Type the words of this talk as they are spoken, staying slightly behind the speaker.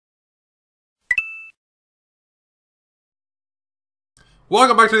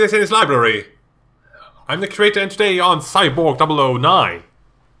Welcome back to the SNES library. I'm the creator and today on Cyborg 009.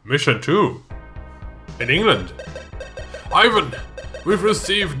 Mission 2. In England. Ivan, we've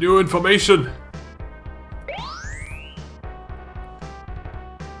received new information.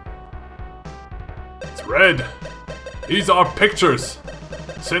 It's red. These are pictures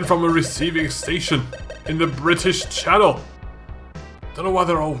sent from a receiving station in the British Channel. Don't know why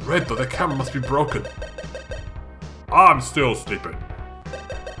they're all red, but the camera must be broken. I'm still sleeping.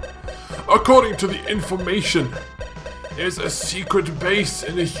 According to the information, there's a secret base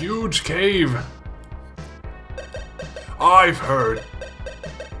in a huge cave. I've heard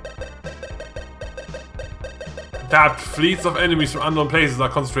that fleets of enemies from unknown places are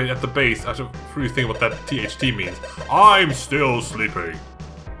concentrated at the base. I should really think what that THT means. I'm still sleeping.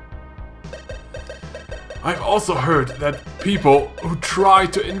 I've also heard that people who try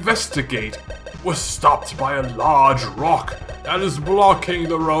to investigate were stopped by a large rock that is blocking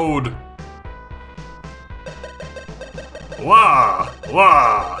the road. Wah!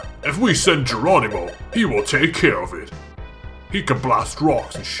 Wah! If we send Geronimo, he will take care of it. He can blast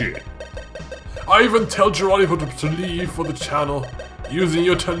rocks and shit. I even tell Geronimo to leave for the channel using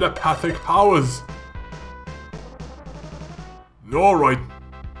your telepathic powers. Alright.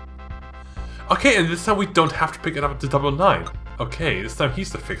 Okay, and this time we don't have to pick it up to 009. Okay, this time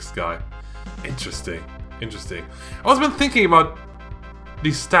he's the fixed guy. Interesting. Interesting. I've also been thinking about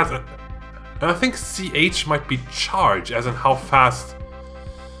these stats, and I think CH might be charge, as in how fast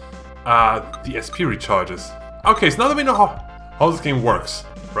the SP recharges. Okay, so now that we know how this game works,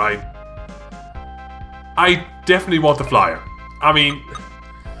 right? I definitely want the flyer. I mean,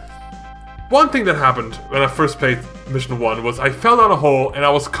 one thing that happened when I first played Mission 1 was I fell down a hole and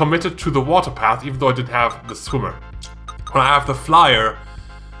I was committed to the water path even though I didn't have the swimmer. When I have the flyer,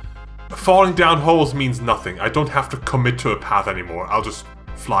 falling down holes means nothing. I don't have to commit to a path anymore. I'll just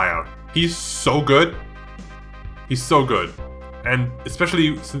fly out. He's so good. He's so good. And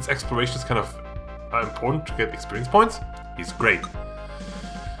especially since exploration is kind of important to get experience points, he's great.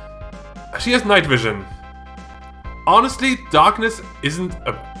 She has night vision. Honestly, darkness isn't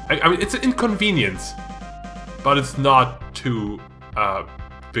a... I mean, it's an inconvenience, but it's not too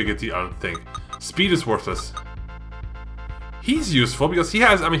big a deal, I don't think. Speed is worthless. He's useful because he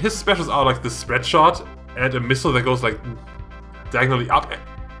has... I mean, his specials are like the spread shot and a missile that goes like diagonally up.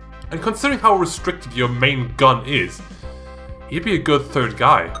 And considering how restricted your main gun is, he'd be a good third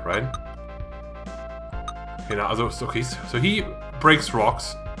guy, right? Okay, now, so he breaks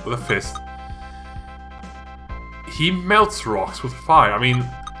rocks with a fist. He melts rocks with fire. I mean,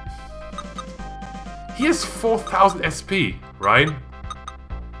 he has 4,000 SP, right?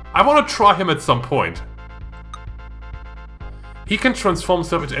 I want to try him at some point. He can transform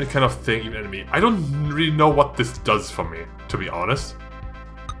himself into any kind of thing, even enemy. I don't really know what this does for me, to be honest.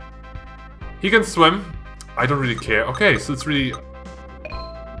 He can swim. I don't really care. Okay, so it's really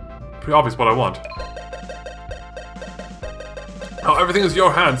pretty obvious what I want. Now everything is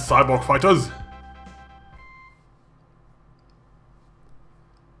your hands, cyborg fighters.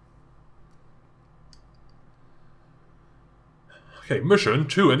 Okay, mission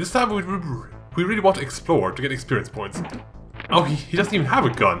 2, and this time we really want to explore to get experience points. Oh, he doesn't even have a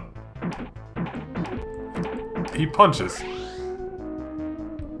gun. He punches.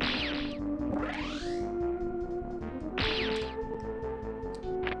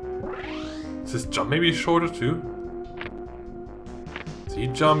 Is his jump maybe shorter too? So he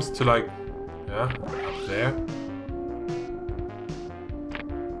jumps to like, yeah, up there.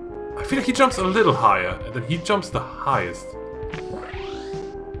 I feel like he jumps a little higher, and then he jumps the highest.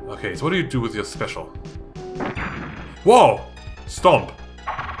 Okay, so what do you do with your special? Whoa! Stomp!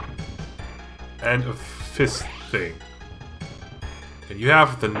 And a fist thing. And you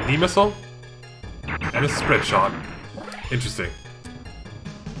have the knee missile and a spread shot. Interesting.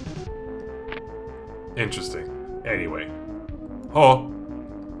 Interesting. Anyway. Oh!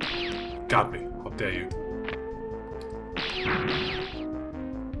 Got me. How dare you.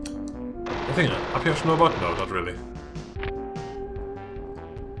 Anything up here I should know about? No, not really.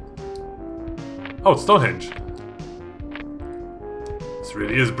 Oh, it's Stonehenge. This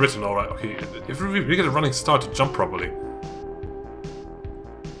really is Britain, alright. Okay, if we get a running start to jump properly.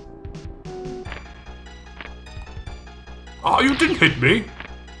 Oh, you didn't hit me!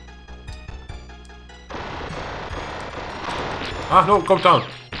 Ah, no, go down.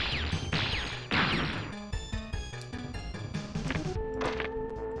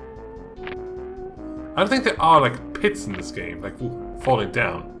 I don't think there are, like, pits in this game, like, falling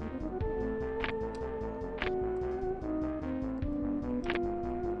down.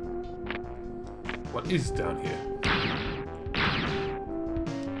 What is down here?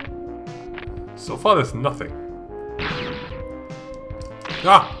 So far, there's nothing.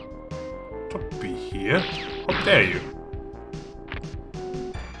 Ah! Don't be here. How dare you?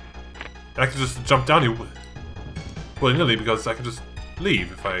 And I can just jump down here willy-nilly because I can just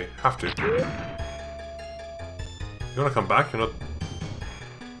leave if I have to. You wanna come back? You're not...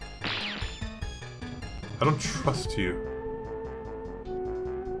 I don't trust you.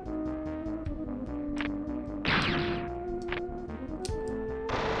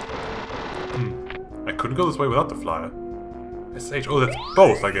 I couldn't go this way without the flyer. SH. Oh, that's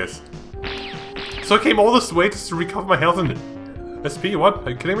both, I guess. So I came all this way just to recover my health and SP? What?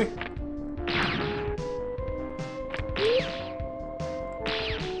 Are you kidding me?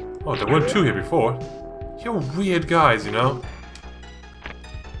 Oh, there weren't two here before. You're weird guys, you know?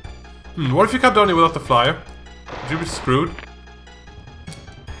 What if you come down here without the flyer? Would you be screwed?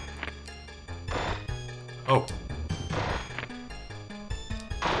 Oh.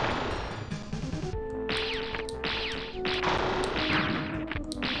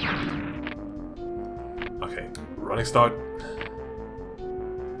 Okay, running start.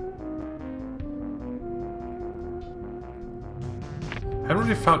 I haven't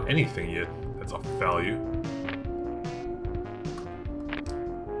really found anything yet that's of value.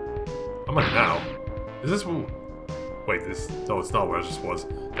 How am I now? Is this... Wait, this... No, it's not where I just was.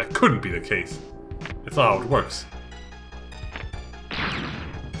 That couldn't be the case. It's not how it works.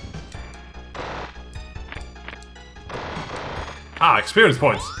 Ah, experience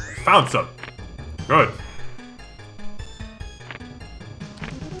points! Found some! Good.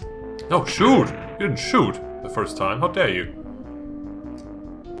 No, shoot! You didn't shoot the first time. How dare you?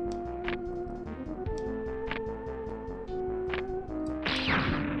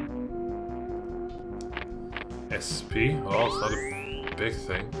 SP? Oh, it's not a big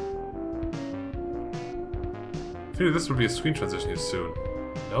thing. I feel this would be a screen transition here soon.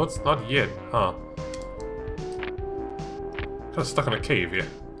 No, it's not yet, huh? Kind of stuck in a cave here.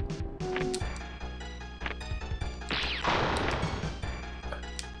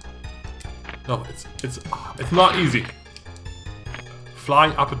 No, it's not easy.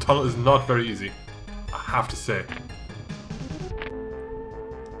 Flying up a tunnel is not very easy. I have to say.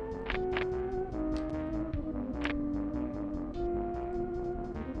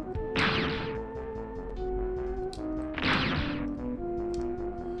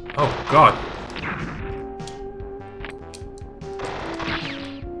 Oh God.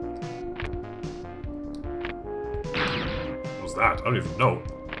 What was that? I don't even know.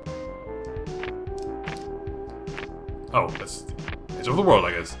 Oh, that's the edge of the world,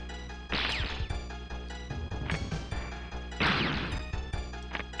 I guess.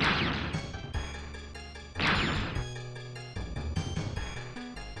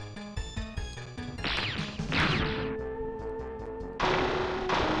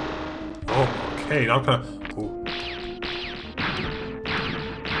 Oh, okay, now I'm kind of... Ooh.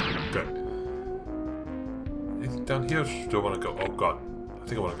 Good. Anything down here? Do I want to go? Oh God. I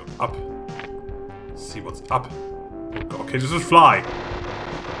think I want to go up. See what's up. Okay, just fly.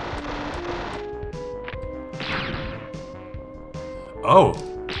 Oh,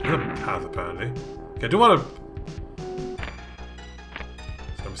 there's a path apparently. Okay, I do want to.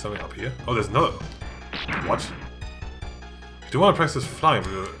 There's gonna be something up here. Oh, there's another. What? I do want to press this flying.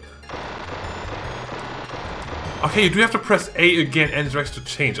 Okay, you do have to press A again and direction to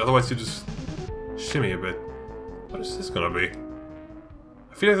change. Otherwise, you just shimmy a bit. What is this gonna be?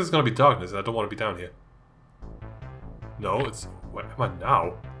 I feel like there's gonna be darkness, and I don't want to be down here. No, it's... Where am I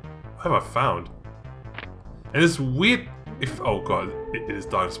now? What have I found? And it's weird if... Oh God, it is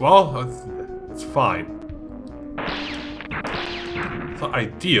dark as well. It's fine. It's not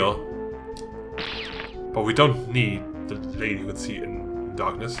ideal. But we don't need the lady who can see in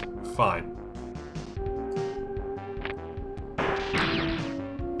darkness. Fine.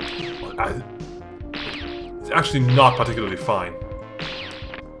 It's actually not particularly fine.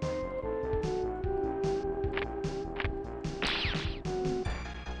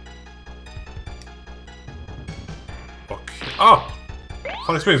 Ah!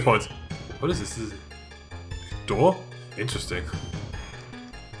 Fun experience points. What is this? Is it a door? Interesting.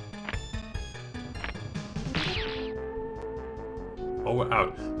 Oh, we're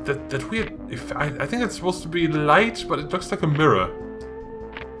out. That weird... I think it's supposed to be light, but it looks like a mirror.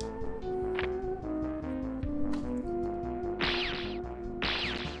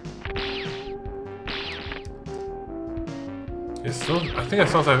 It's still... I think it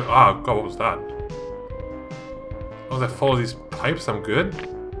sounds like... Ah, God, what was that? Oh, if I follow these pipes, I'm good?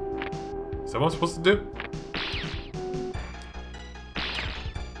 Is that what I'm supposed to do?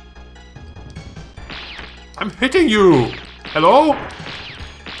 I'm hitting you! Hello?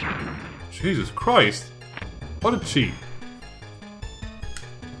 Jesus Christ. What a cheat.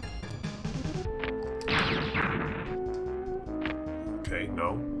 Okay,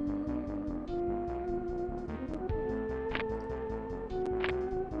 no.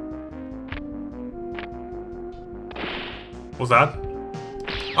 What's that?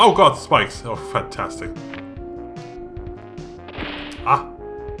 Oh god, spikes. Oh, fantastic. Ah.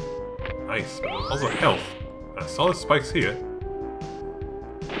 Nice. But also health. I saw the spikes here.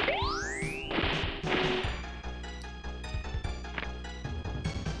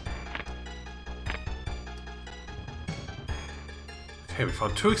 Okay, we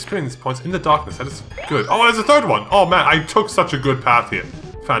found 2 experience points in the darkness. That is good. Oh, there's a third one! Oh man, I took such a good path here.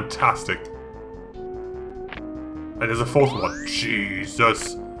 Fantastic. And there's a 4th one.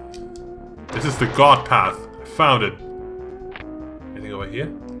 Jesus. This is the god path. I found it. Anything over here?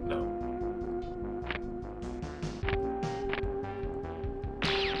 No.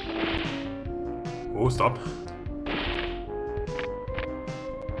 Oh, stop.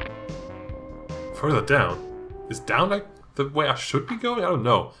 Further down. Is down like the way I should be going? I don't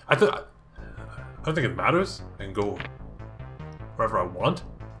know. I don't think it matters. I can go wherever I want.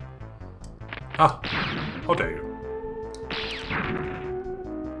 Ah. How dare you.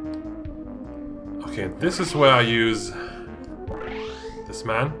 Okay, this is where I use this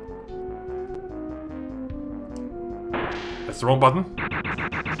man. That's the wrong button.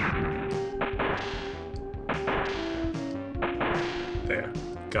 There.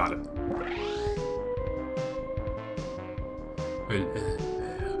 Got it. Wait,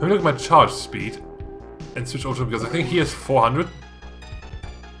 let me look at my charge speed and switch over to him because I think he has 400.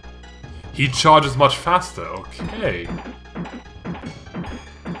 He charges much faster. Okay.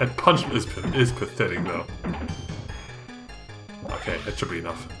 That punch is pathetic, though. Okay, that should be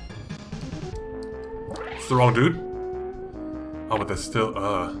enough. It's the wrong dude. Oh, but there's still,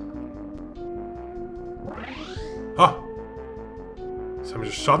 Ah!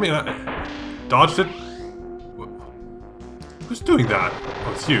 Somebody just shot me and I dodged it. Who's doing that?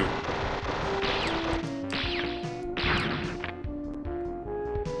 Oh, it's you.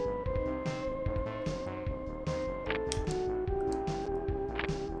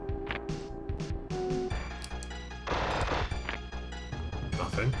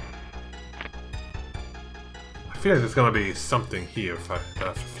 Nothing. I feel like there's gonna be something here if I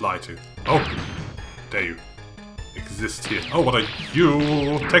have to fly to. Oh! Dare you exist here. Oh, what are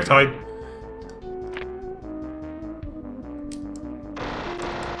you? Take time!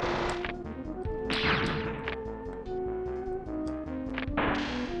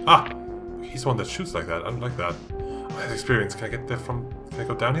 Ah! He's the one that shoots like that. I don't like that. Oh, that's experience. Can I get there from... Can I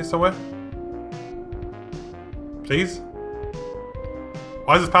go down here somewhere? Please?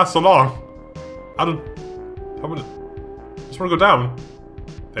 Why is this path so long? I don't... I just want to go down.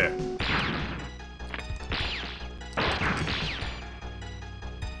 There.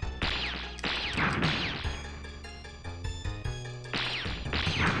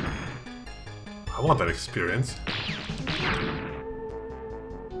 I want that experience.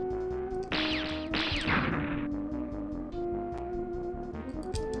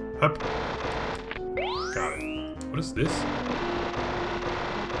 Up. Got it. What is this?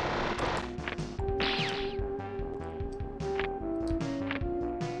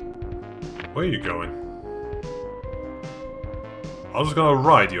 Where are you going? I was just gonna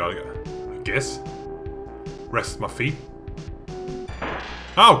ride you, I guess. Rest my feet.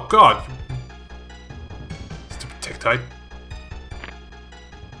 Oh god! Stupid Tektite.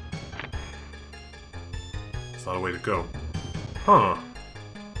 That's not a way to go. Huh.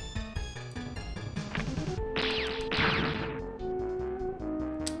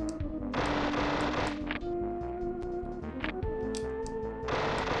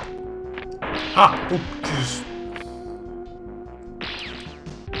 Ah! Oh, Jesus.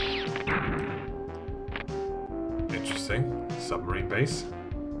 Interesting. Submarine base.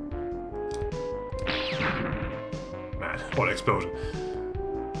 Man, what an explosion.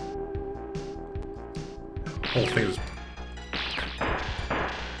 Whole thing was...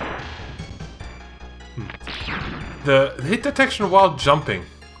 The hit detection while jumping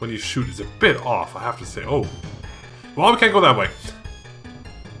when you shoot is a bit off, I have to say. Oh. Well, we can't go that way.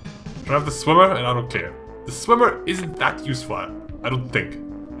 I have the swimmer, and I don't care. The swimmer isn't that useful, I don't think.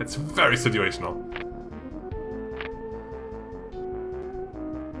 It's very situational.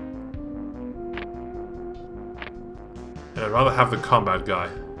 And I'd rather have the combat guy.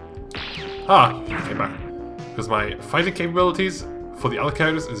 Ah, he came back. Because my fighting capabilities for the other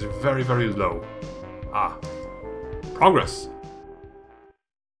characters is very, very low. Ah. Progress.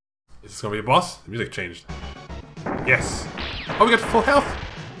 Is this gonna be a boss? The music changed. Yes. Oh, we got full health!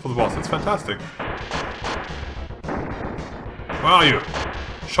 for the boss. That's fantastic. Where are you?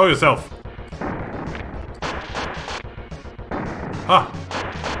 Show yourself. Ah.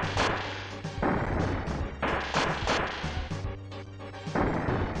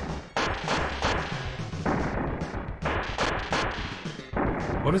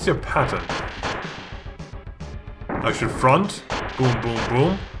 What is your pattern? I should front. Boom, boom,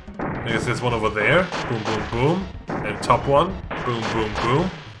 boom. I guess there's one over there. Boom, boom, boom. And top one. Boom, boom, boom.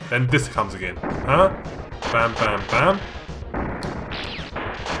 Then this comes again. Huh? Bam, bam, bam.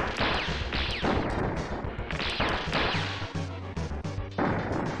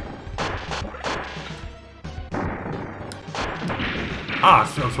 Ah, I'm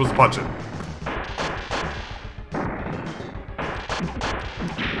supposed to punch it.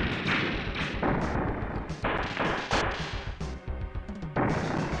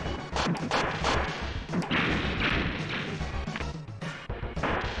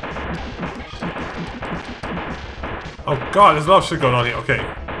 Oh god, there's a lot of shit going on here. Okay.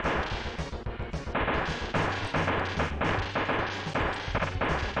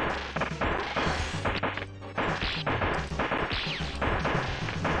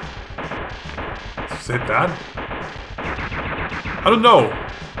 Is it that? I don't know.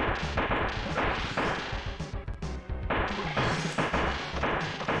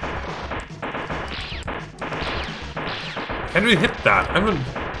 Can't really hit that. I'm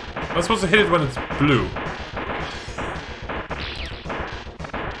supposed to hit it when it's blue.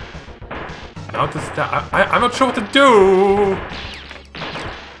 Now does that? I'm not sure what to do.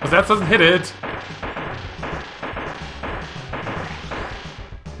 Because that doesn't hit it.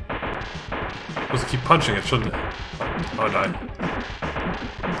 I'm supposed to keep punching it, shouldn't it? Oh no.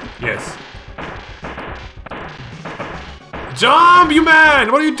 Yes. Jump, you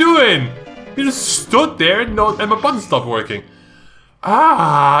man! What are you doing? You just stood there and my button stopped working.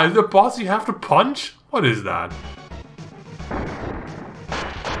 Ah, the boss you have to punch? What is that?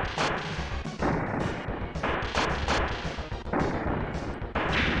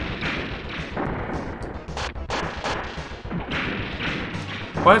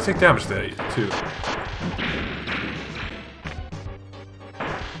 Why did I take damage there, too?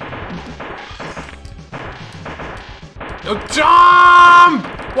 Oh, jump!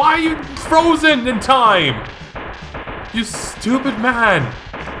 Why are you frozen in time? You stupid man!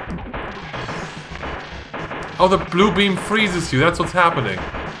 Oh, the blue beam freezes you. That's what's happening.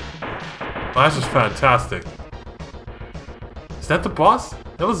 Oh, that's just fantastic. Is that the boss?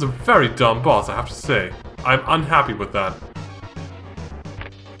 That was a very dumb boss, I have to say. I'm unhappy with that.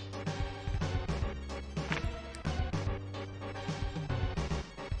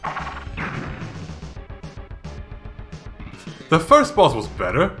 The first boss was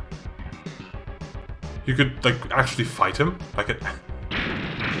better. You could, like, actually fight him. Like,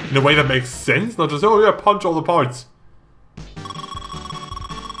 in a way that makes sense. Not just, oh yeah, punch all the parts.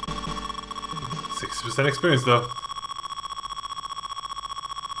 60% experience, though.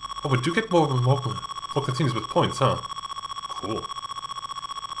 Oh, we do get more continues with points, huh? Cool.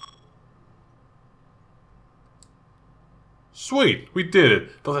 Sweet, we did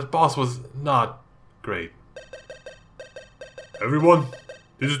it. Though that boss was not great. Everyone,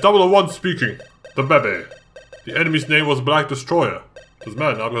 this is 001 speaking. The Bebe. The enemy's name was Black Destroyer. Doesn't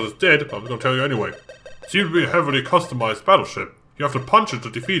matter now because it's dead, but I'm gonna tell you anyway. It seemed to be a heavily customized battleship. You have to punch it to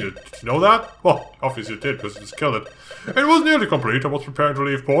defeat it. Did you know that? Well, obviously you did because you just killed it. It was nearly complete. I was preparing to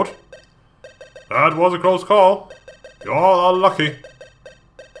leave port. That was a close call. You all are lucky.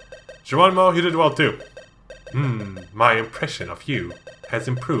 Geronimo, you did well too. My impression of you has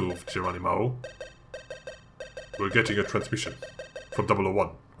improved, Geronimo. We're getting a transmission from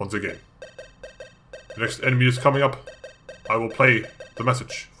 001 once again. The next enemy is coming up. I will play the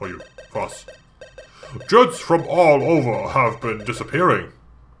message for you, for us. Jets from all over have been disappearing.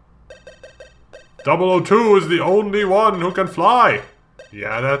 002 is the only one who can fly.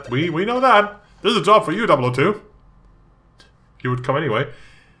 Yeah, that we know that. This is a job for you, 002. You would come anyway.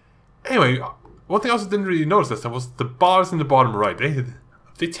 Anyway, one thing I also didn't really notice this time was the bars in the bottom right.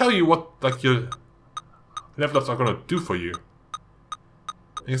 They tell you what, like, your level ups are gonna do for you.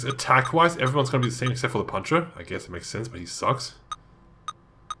 I guess attack-wise, everyone's gonna be the same except for the puncher. I guess it makes sense, but he sucks.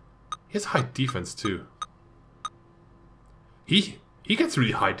 He has high defense too. He gets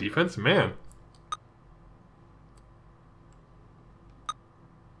really high defense, man. I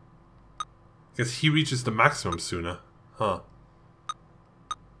guess he reaches the maximum sooner, huh?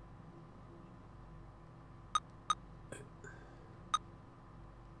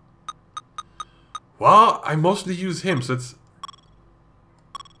 Well, I mostly use him, so it's...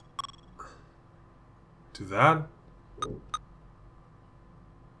 Do that.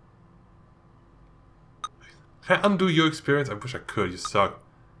 Can I undo your experience? I wish I could, you suck.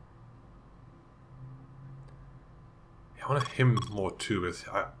 Yeah, I want him more too.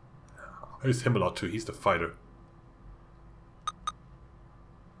 I use him a lot too, he's the fighter.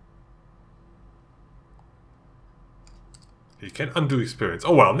 You can undo experience.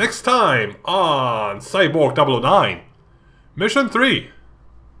 Oh well, next time on Cyborg 009. Mission 3.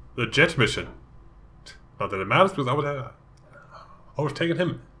 The jet mission. Not that it matters because I would have overtaken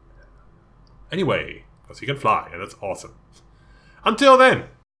him. Anyway, because he can fly and that's awesome. Until then.